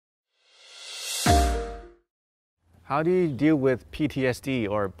How do you deal with PTSD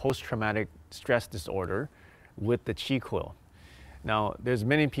or post-traumatic stress disorder with the Qi Coil? Now, there's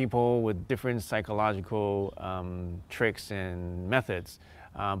many people with different psychological tricks and methods,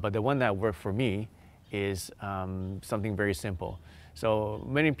 but the one that worked for me is something very simple. So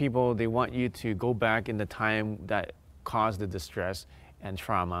many people, they want you to go back in the time that caused the distress and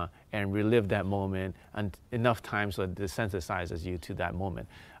trauma and relive that moment enough times so it desensitizes you to that moment.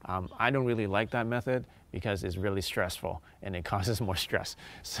 I don't really like that method because it's really stressful and it causes more stress.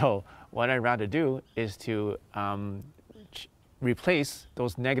 So what I'd rather do is to replace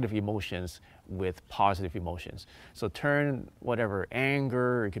those negative emotions with positive emotions. So turn whatever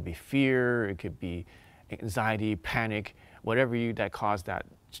anger, it could be fear, it could be anxiety, panic, whatever that caused that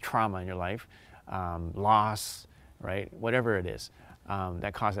trauma in your life, loss, right? Whatever it is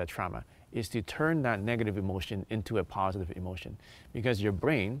that caused that trauma, is to turn that negative emotion into a positive emotion. Because your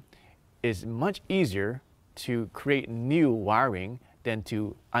brain is much easier to create new wiring than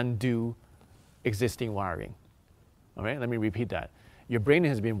to undo existing wiring. All right, let me repeat that. Your brain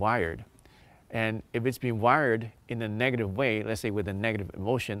has been wired. And if it's been wired in a negative way, let's say with a negative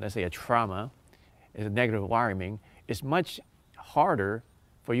emotion, let's say a trauma, is a negative wiring, it's much harder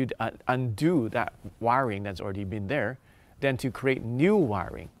for you to undo that wiring that's already been there than to create new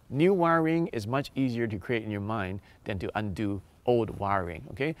wiring. New wiring is much easier to create in your mind than to undo old wiring,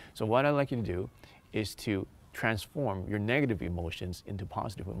 okay? So what I'd like you to do is to transform your negative emotions into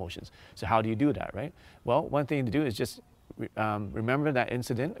positive emotions. So how do you do that, right? Well, one thing to do is just remember that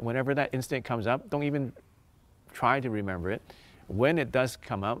incident. Whenever that incident comes up, don't even try to remember it. When it does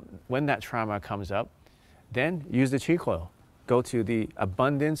come up, when that trauma comes up, then use the Qi Coil. Go to the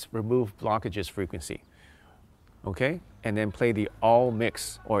abundance remove blockages frequency, okay? And then play the all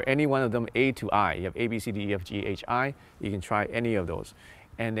mix, or any one of them A to I. You have A, B, C, D, E, F, G, H, I. You can try any of those.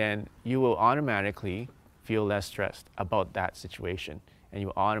 And then you will automatically feel less stressed about that situation. And you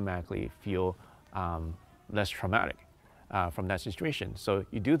will automatically feel less traumatic from that situation. So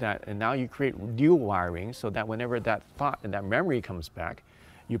you do that, and now you create new wiring so that whenever that thought and that memory comes back,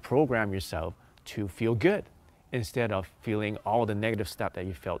 you program yourself to feel good instead of feeling all the negative stuff that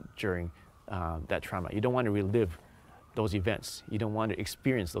you felt during that trauma. You don't want to relive those events. You don't want to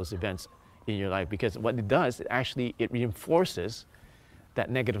experience those events in your life, because what it does, it reinforces that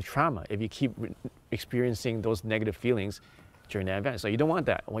negative trauma if you keep experiencing those negative feelings during that event. So you don't want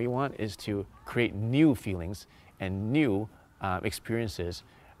that. What you want is to create new feelings and new experiences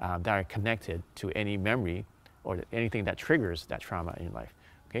that are connected to any memory or anything that triggers that trauma in your life.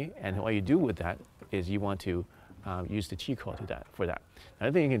 Okay? And what you do with that is you want to use the Qi Coil for that.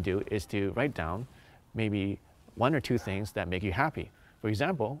 Another thing you can do is to write down maybe one or two things that make you happy. For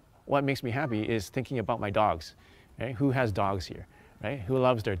example, what makes me happy is thinking about my dogs. Right? Who has dogs here? Right? Who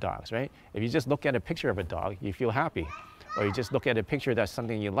loves their dogs, right? If you just look at a picture of a dog, you feel happy. Or you just look at a picture that's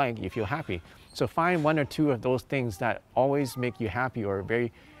something you like, you feel happy. So find one or two of those things that always make you happy, or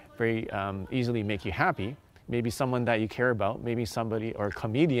very, very easily make you happy. Maybe someone that you care about, maybe somebody, or a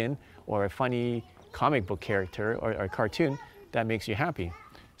comedian, or a funny comic book character, or a cartoon that makes you happy.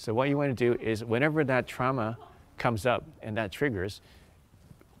 So what you want to do is, whenever that trauma comes up and that triggers,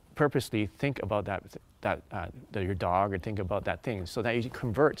 purposely think about your dog, or think about that thing, so that you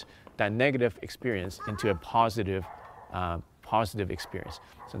convert that negative experience into a positive experience.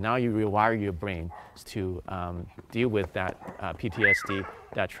 So now you rewire your brain to deal with that PTSD,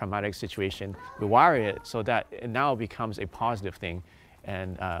 that traumatic situation. Rewire it so that it now becomes a positive thing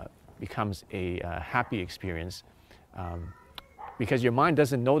and becomes a happy experience, because your mind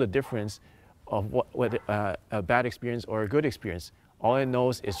doesn't know the difference of whether a bad experience or a good experience. All it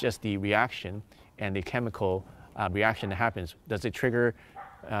knows is just the reaction and the chemical reaction that happens. Does it trigger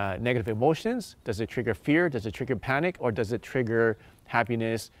negative emotions? Does it trigger fear? Does it trigger panic? Or does it trigger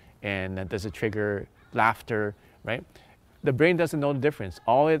happiness? And does it trigger laughter, right? The brain doesn't know the difference.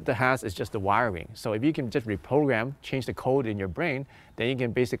 All it has is just the wiring. So if you can just reprogram, change the code in your brain, then you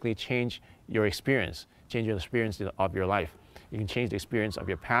can basically change your experience, change your experience of your life. You can change the experience of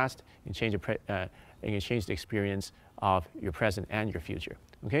your past, you can change the experience of your present and your future,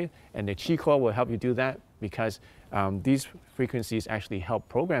 okay? And the Qi Coil will help you do that, because these frequencies actually help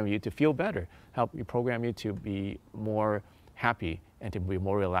program you to feel better, help you program you to be more happy and to be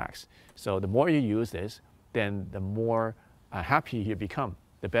more relaxed. So the more you use this, then the more happy you become,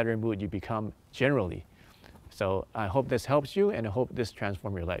 the better mood you become generally. So I hope this helps you, and I hope this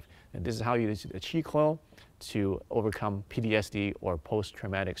transforms your life. And this is how you use the Qi Coil to overcome PTSD or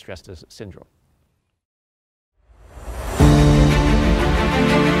post-traumatic stress syndrome.